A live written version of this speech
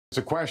It's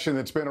a question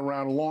that's been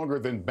around longer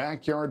than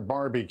backyard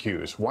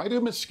barbecues. Why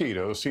do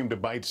mosquitoes seem to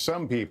bite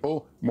some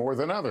people more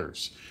than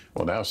others?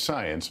 Well, now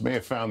science may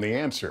have found the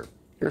answer.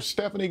 Here's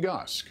Stephanie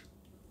Gusk.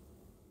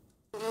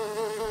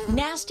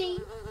 Nasty,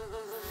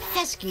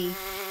 pesky,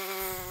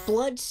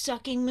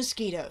 blood-sucking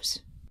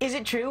mosquitoes. Is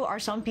it true? Are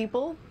some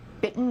people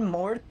bitten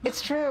more?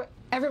 It's true.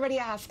 Everybody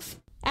asks.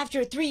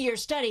 After a 3-year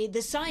study,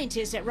 the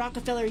scientists at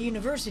Rockefeller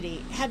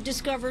University have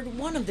discovered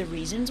one of the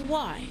reasons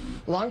why.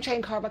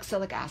 Long-chain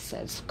carboxylic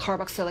acids.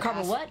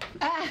 What?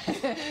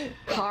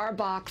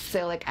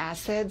 Carboxylic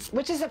acids,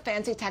 which is a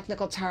fancy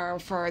technical term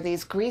for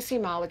these greasy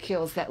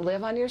molecules that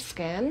live on your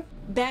skin.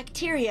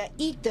 Bacteria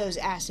eat those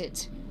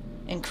acids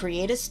and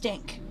create a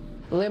stink.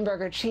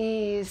 Limburger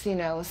cheese,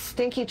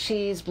 stinky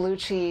cheese, blue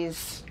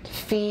cheese,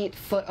 feet,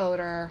 foot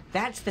odor.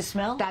 That's the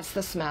smell? That's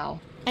the smell.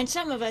 And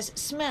some of us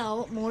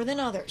smell more than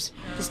others.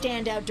 The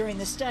standout during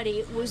the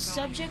study was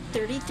subject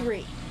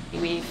 33.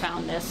 We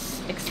found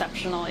this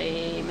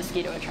exceptionally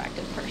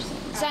mosquito-attractive person.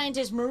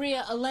 Scientist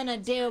Maria Elena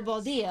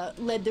Deobaldia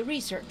led the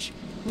research.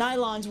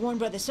 Nylons worn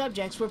by the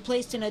subjects were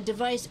placed in a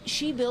device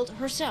she built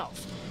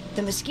herself.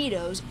 The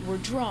mosquitoes were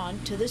drawn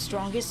to the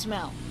strongest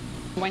smell.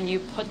 When you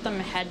put them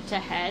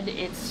head-to-head,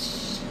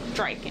 it's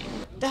striking.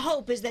 The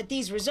hope is that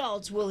these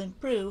results will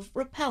improve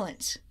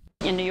repellents.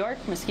 In New York,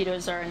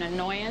 mosquitoes are an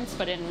annoyance,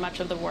 but in much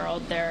of the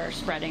world, they're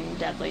spreading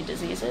deadly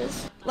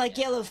diseases. Like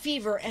yellow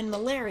fever and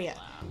malaria,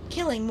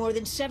 killing more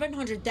than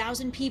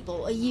 700,000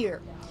 people a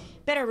year.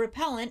 Better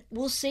repellent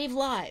will save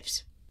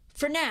lives.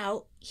 For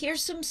now,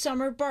 here's some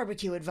summer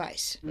barbecue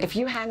advice. If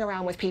you hang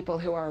around with people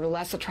who are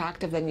less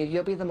attractive than you,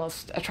 you'll be the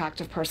most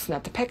attractive person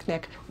at the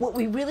picnic. What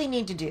we really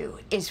need to do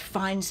is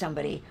find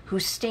somebody who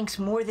stinks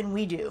more than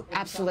we do.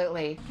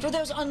 Absolutely. For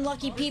those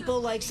unlucky people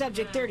like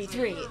Subject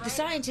 33, the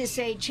scientists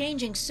say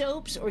changing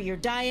soaps or your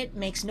diet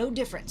makes no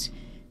difference.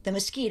 The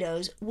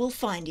mosquitoes will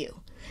find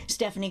you.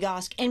 Stephanie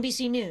Gusk,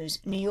 NBC News,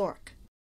 New York.